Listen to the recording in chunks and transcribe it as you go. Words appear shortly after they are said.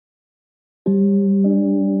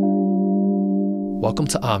Welcome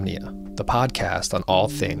to Omnia, the podcast on all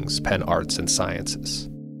things Penn Arts and Sciences.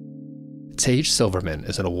 Taije Silverman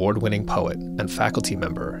is an award-winning poet and faculty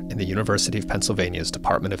member in the University of Pennsylvania's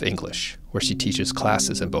Department of English, where she teaches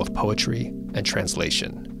classes in both poetry and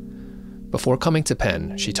translation. Before coming to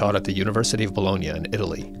Penn, she taught at the University of Bologna in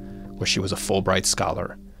Italy, where she was a Fulbright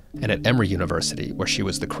Scholar, and at Emory University, where she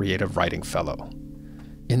was the Creative Writing Fellow.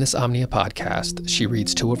 In this Omnia podcast, she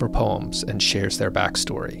reads two of her poems and shares their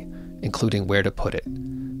backstory, including Where to Put It,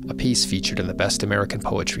 a piece featured in the Best American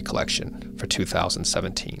Poetry Collection for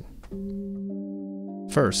 2017.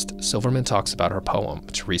 First, Silverman talks about her poem,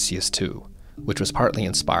 Tiresisas Too, which was partly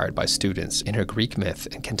inspired by students in her Greek myth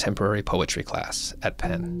and contemporary poetry class at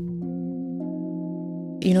Penn.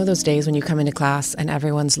 You know those days when you come into class and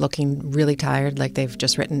everyone's looking really tired, like they've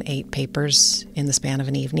just written 8 papers in the span of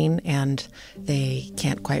an evening, and they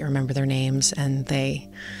can't quite remember their names, and they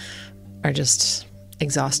are just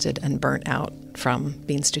exhausted and burnt out from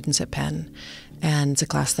being students at Penn. And it's a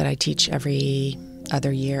class that I teach every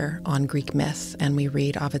other year on Greek myth, and we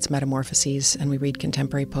read Ovid's Metamorphoses, and we read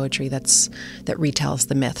contemporary poetry that retells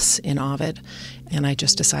the myths in Ovid. And I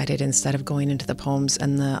just decided, instead of going into the poems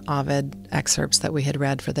and the Ovid excerpts that we had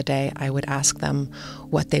read for the day, I would ask them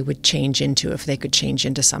what they would change into, if they could change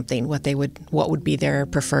into something, what would be their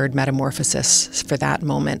preferred metamorphosis for that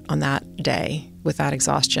moment on that day with that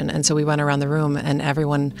exhaustion. And so we went around the room, and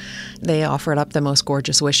everyone, they offered up the most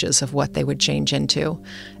gorgeous wishes of what they would change into.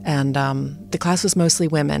 And the class was mostly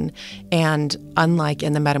women. And unlike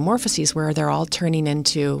in the Metamorphoses, where they're all turning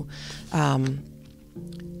into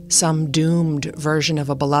some doomed version of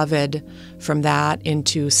a beloved, from that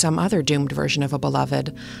into some other doomed version of a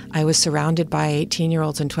beloved, I was surrounded by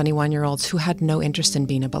 18-year-olds and 21-year-olds who had no interest in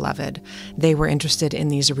being a beloved. They were interested in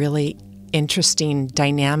these really interesting,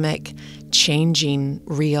 dynamic, changing,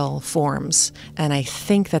 real forms. And I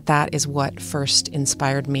think that that is what first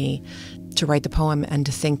inspired me to write the poem and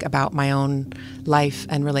to think about my own life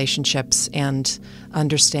and relationships and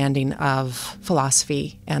understanding of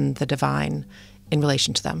philosophy and the divine in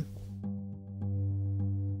relation to them.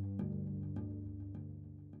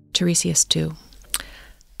 Tiresisas Too.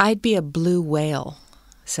 I'd be a blue whale,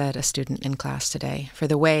 said a student in class today, for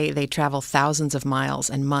the way they travel thousands of miles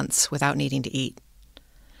and months without needing to eat.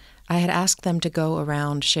 I had asked them to go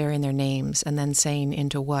around sharing their names and then saying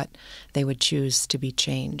into what they would choose to be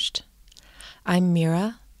changed. I'm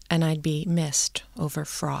Mira, and I'd be mist over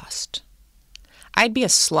frost. I'd be a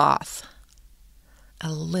sloth,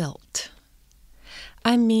 a lilt.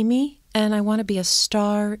 I'm Mimi, and I want to be a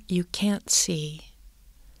star you can't see.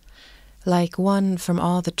 Like one from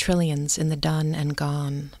all the trillions in the done and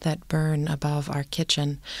gone that burn above our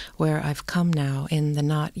kitchen, where I've come now in the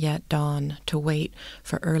not yet dawn to wait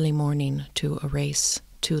for early morning to erase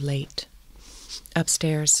too late.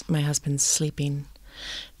 Upstairs, my husband's sleeping.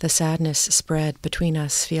 The sadness spread between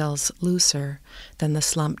us feels looser than the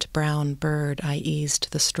slumped brown bird I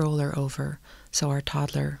eased the stroller over so our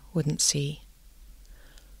toddler wouldn't see.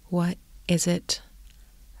 What is it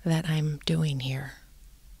that I'm doing here?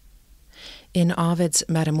 In Ovid's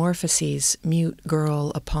Metamorphoses, mute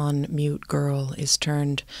girl upon mute girl is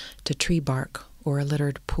turned to tree bark or a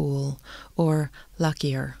littered pool, or,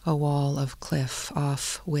 luckier, a wall of cliff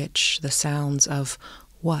off which the sounds of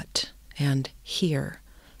what and here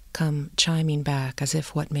come chiming back as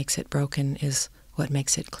if what makes it broken is what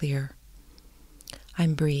makes it clear.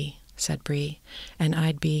 I'm Bree, said Bree, and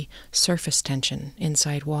I'd be surface tension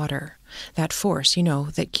inside water, that force,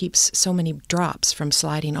 that keeps so many drops from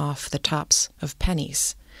sliding off the tops of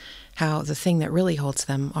pennies, how the thing that really holds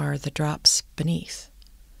them are the drops beneath.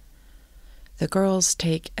 The girls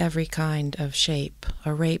take every kind of shape,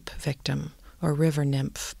 a rape victim or river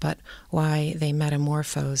nymph, but why they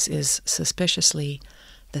metamorphose is suspiciously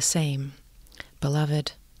the same.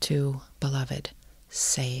 Beloved to beloved,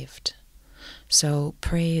 saved. So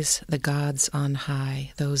praise the gods on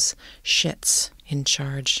high, those shits in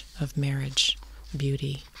charge of marriage,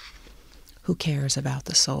 beauty. Who cares about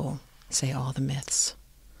the soul, say all the myths.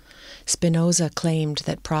 Spinoza claimed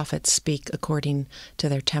that prophets speak according to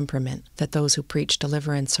their temperament, that those who preach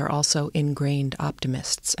deliverance are also ingrained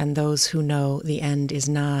optimists, and those who know the end is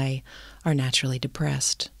nigh are naturally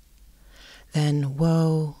depressed. Then,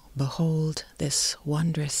 woe, behold this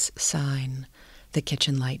wondrous sign, the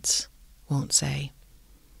kitchen lights won't say.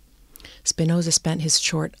 Spinoza spent his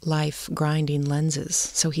short life grinding lenses,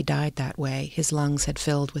 so he died that way. His lungs had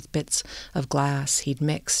filled with bits of glass he'd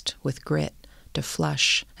mixed with grit to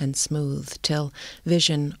flush and smooth, till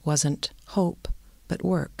vision wasn't hope, but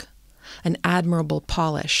work. An admirable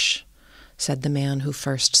polish, said the man who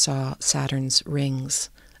first saw Saturn's rings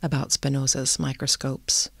about Spinoza's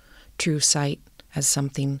microscopes. True sight as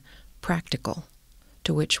something practical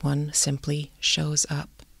to which one simply shows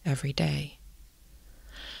up every day.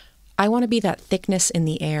 I want to be that thickness in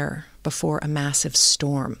the air before a massive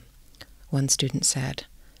storm, one student said,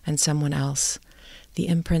 and someone else, the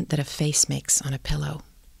imprint that a face makes on a pillow.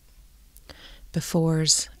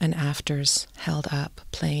 Befores and afters held up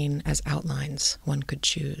plain as outlines one could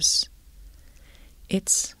choose.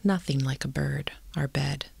 It's nothing like a bird, our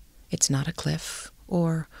bed. It's not a cliff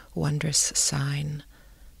or wondrous sign,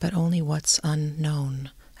 but only what's unknown,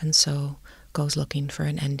 and so goes looking for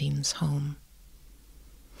an ending's home.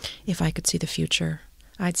 If I could see the future,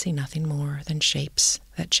 I'd see nothing more than shapes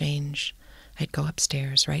that change. I'd go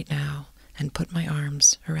upstairs right now and put my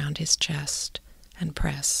arms around his chest and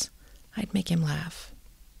press. I'd make him laugh.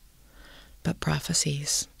 But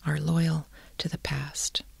prophecies are loyal to the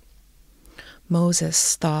past.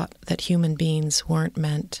 Moses thought that human beings weren't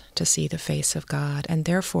meant to see the face of God, and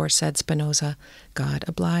therefore, said Spinoza, God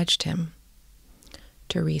obliged him.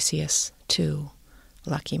 Tiresisas Too,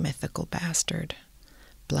 lucky mythical bastard,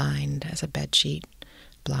 blind as a bedsheet,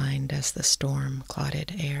 blind as the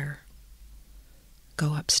storm-clotted air.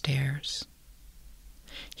 Go upstairs.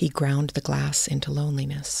 He ground the glass into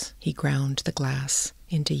loneliness. He ground the glass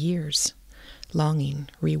into years. Longing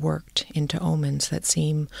reworked into omens that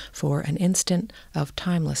seem, for an instant of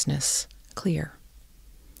timelessness, clear.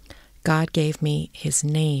 God gave me his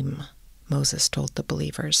name, Moses told the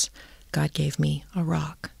believers. God gave me a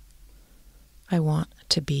rock. I want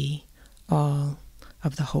to be all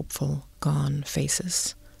of the hopeful, gone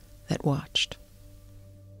faces that watched.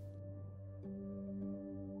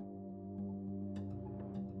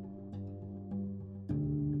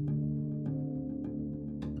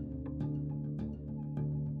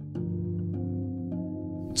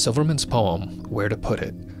 Silverman's poem, Where to Put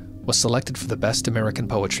It, was selected for the Best American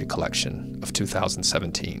Poetry Collection of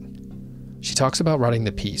 2017. She talks about writing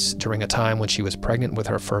the piece during a time when she was pregnant with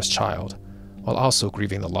her first child, while also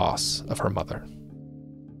grieving the loss of her mother.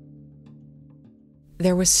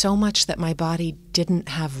 There was so much that my body didn't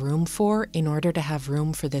have room for in order to have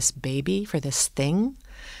room for this baby, for this thing,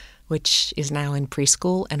 which is now in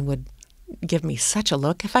preschool and would give me such a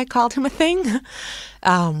look if I called him a thing.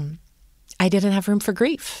 I didn't have room for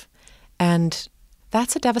grief. And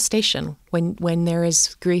that's a devastation when there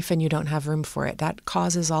is grief and you don't have room for it. That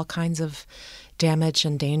causes all kinds of damage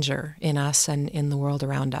and danger in us and in the world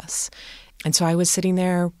around us. And so I was sitting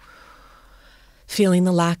there feeling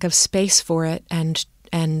the lack of space for it and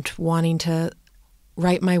wanting to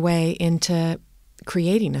write my way into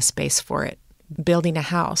creating a space for it. Building a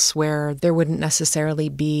house where there wouldn't necessarily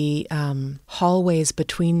be hallways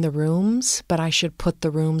between the rooms, but I should put the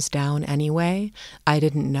rooms down anyway. I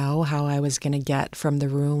didn't know how I was going to get from the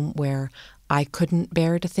room where I couldn't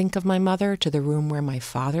bear to think of my mother to the room where my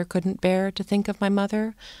father couldn't bear to think of my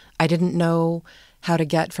mother. I didn't know how to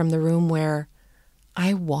get from the room where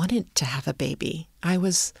I wanted to have a baby. I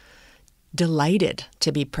was delighted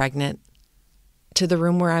to be pregnant to the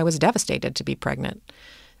room where I was devastated to be pregnant.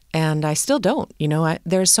 And I still don't.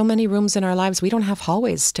 There's so many rooms in our lives. We don't have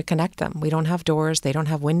hallways to connect them. We don't have doors. They don't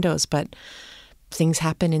have windows, but things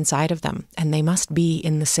happen inside of them. And they must be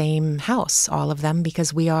in the same house, all of them,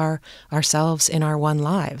 because we are ourselves in our one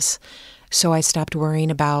lives. So I stopped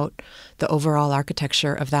worrying about the overall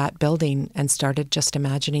architecture of that building and started just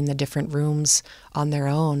imagining the different rooms on their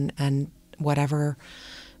own, and whatever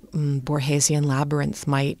Borgesian labyrinth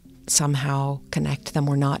might somehow connect them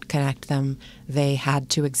or not connect them, they had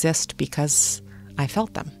to exist because I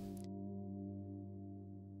felt them.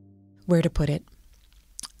 Where to put it?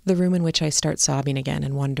 The room in which I start sobbing again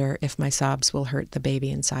and wonder if my sobs will hurt the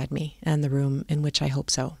baby inside me, and the room in which I hope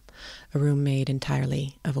so, a room made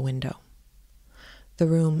entirely of a window. The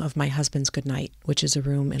room of my husband's goodnight, which is a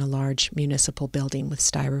room in a large municipal building with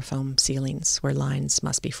styrofoam ceilings where lines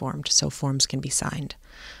must be formed so forms can be signed.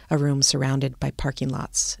 A room surrounded by parking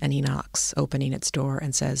lots, and he knocks, opening its door,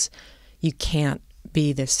 and says, "You can't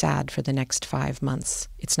be this sad for the next 5 months.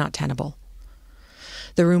 It's not tenable."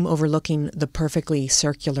 The room overlooking the perfectly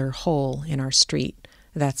circular hole in our street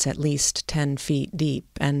that's at least 10 feet deep,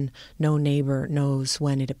 and no neighbor knows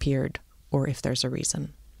when it appeared or if there's a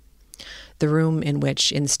reason. The room in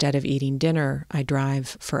which, instead of eating dinner, I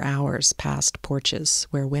drive for hours past porches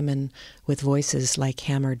where women with voices like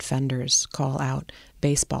hammered fenders call out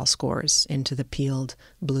baseball scores into the peeled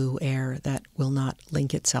blue air that will not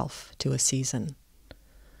link itself to a season.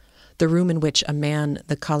 The room in which a man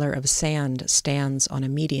the color of sand stands on a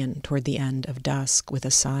median toward the end of dusk with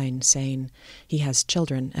a sign saying he has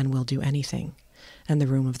children and will do anything, and the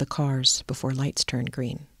room of the cars before lights turn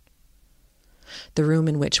green. the room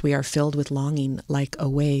in which we are filled with longing like a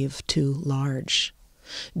wave too large.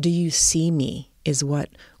 Do you see me is what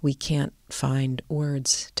we can't find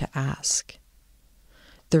words to ask.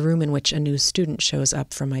 The room in which a new student shows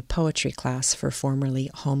up for my poetry class for formerly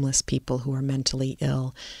homeless people who are mentally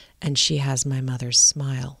ill, and she has my mother's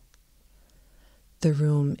smile. The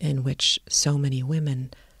room in which so many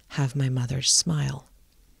women have my mother's smile.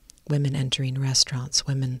 Women entering restaurants,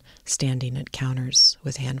 women standing at counters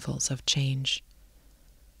with handfuls of change.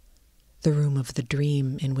 The room of the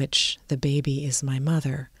dream in which the baby is my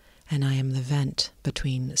mother and I am the vent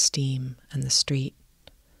between steam and the street.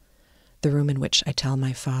 The room in which I tell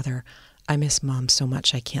my father, I miss Mom so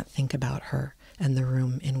much I can't think about her, and the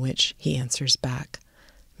room in which he answers back,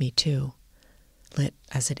 me too, lit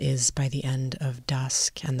as it is by the end of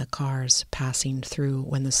dusk and the cars passing through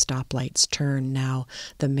when the stoplights turn. Now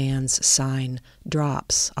the man's sign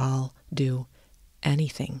drops, I'll do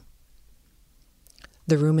anything.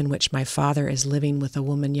 The room in which my father is living with a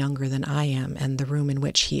woman younger than I am, and the room in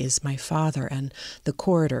which he is my father, and the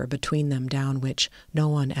corridor between them down which no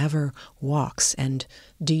one ever walks. And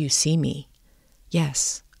do you see me?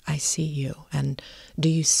 Yes, I see you. And do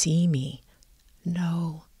you see me?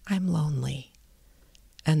 No, I'm lonely.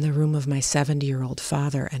 And the room of my 70-year-old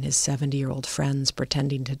father and his 70-year-old friends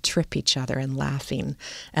pretending to trip each other and laughing,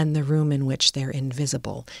 and the room in which they're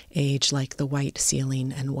invisible, age like the white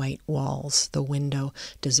ceiling and white walls, the window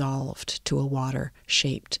dissolved to a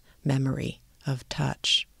water-shaped memory of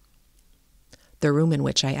touch. The room in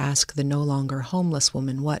which I ask the no longer homeless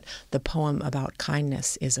woman what the poem about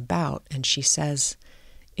kindness is about, and she says,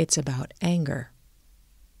 it's about anger.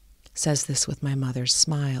 Says this with my mother's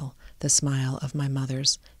smile, the smile of my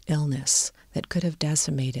mother's illness that could have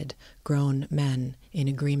decimated grown men in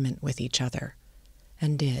agreement with each other,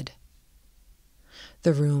 and did.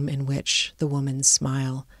 The room in which the woman's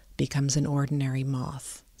smile becomes an ordinary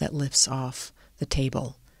moth that lifts off the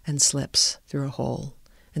table and slips through a hole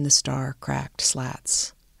in the star-cracked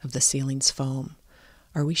slats of the ceiling's foam.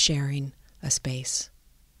 Are we sharing a space?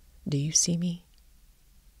 Do you see me?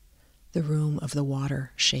 The room of the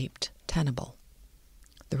water-shaped tenable.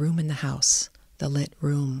 The room in the house, the lit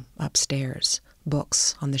room upstairs,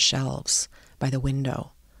 books on the shelves by the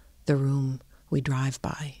window, the room we drive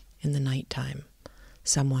by in the nighttime,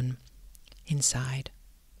 someone inside.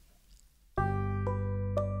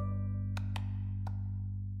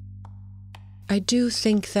 I do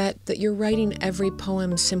think that you're writing every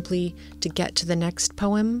poem simply to get to the next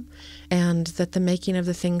poem, and that the making of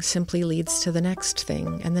the thing simply leads to the next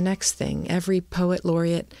thing and the next thing. Every poet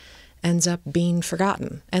laureate ends up being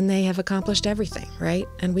forgotten, and they have accomplished everything, right?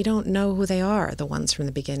 And we don't know who they are, the ones from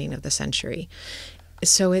the beginning of the century.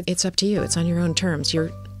 So it's up to you. It's on your own terms. You're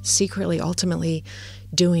secretly, ultimately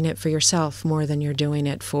doing it for yourself more than you're doing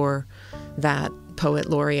it for that poet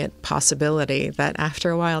laureate possibility that after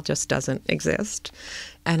a while just doesn't exist.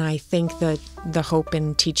 And I think that the hope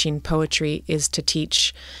in teaching poetry is to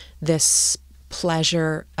teach this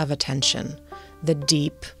pleasure of attention, the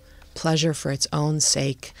deep pleasure for its own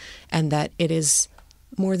sake, and that it is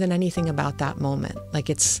more than anything about that moment. Like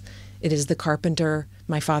it is the carpenter.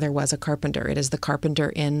 My father was a carpenter. It is the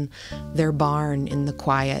carpenter in their barn in the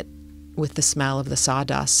quiet with the smell of the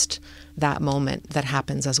sawdust, that moment that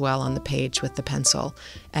happens as well on the page with the pencil.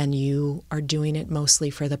 And you are doing it mostly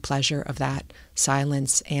for the pleasure of that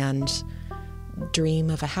silence and dream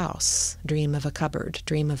of a house, dream of a cupboard,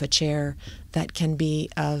 dream of a chair that can be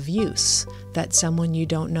of use, that someone you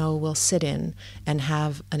don't know will sit in and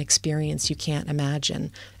have an experience you can't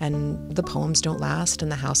imagine. And the poems don't last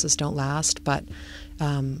and the houses don't last, but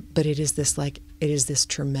it is this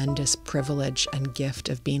tremendous privilege and gift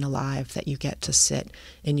of being alive that you get to sit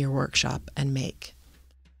in your workshop and make.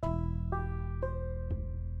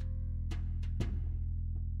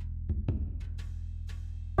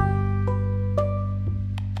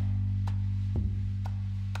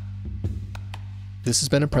 This has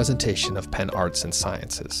been a presentation of Penn Arts and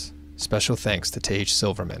Sciences. Special thanks to Taije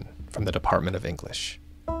Silverman from the Department of English.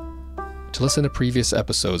 To listen to previous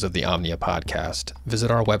episodes of the Omnia podcast,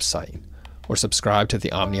 visit our website or subscribe to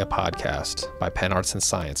the Omnia podcast by Penn Arts and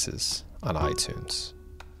Sciences on iTunes.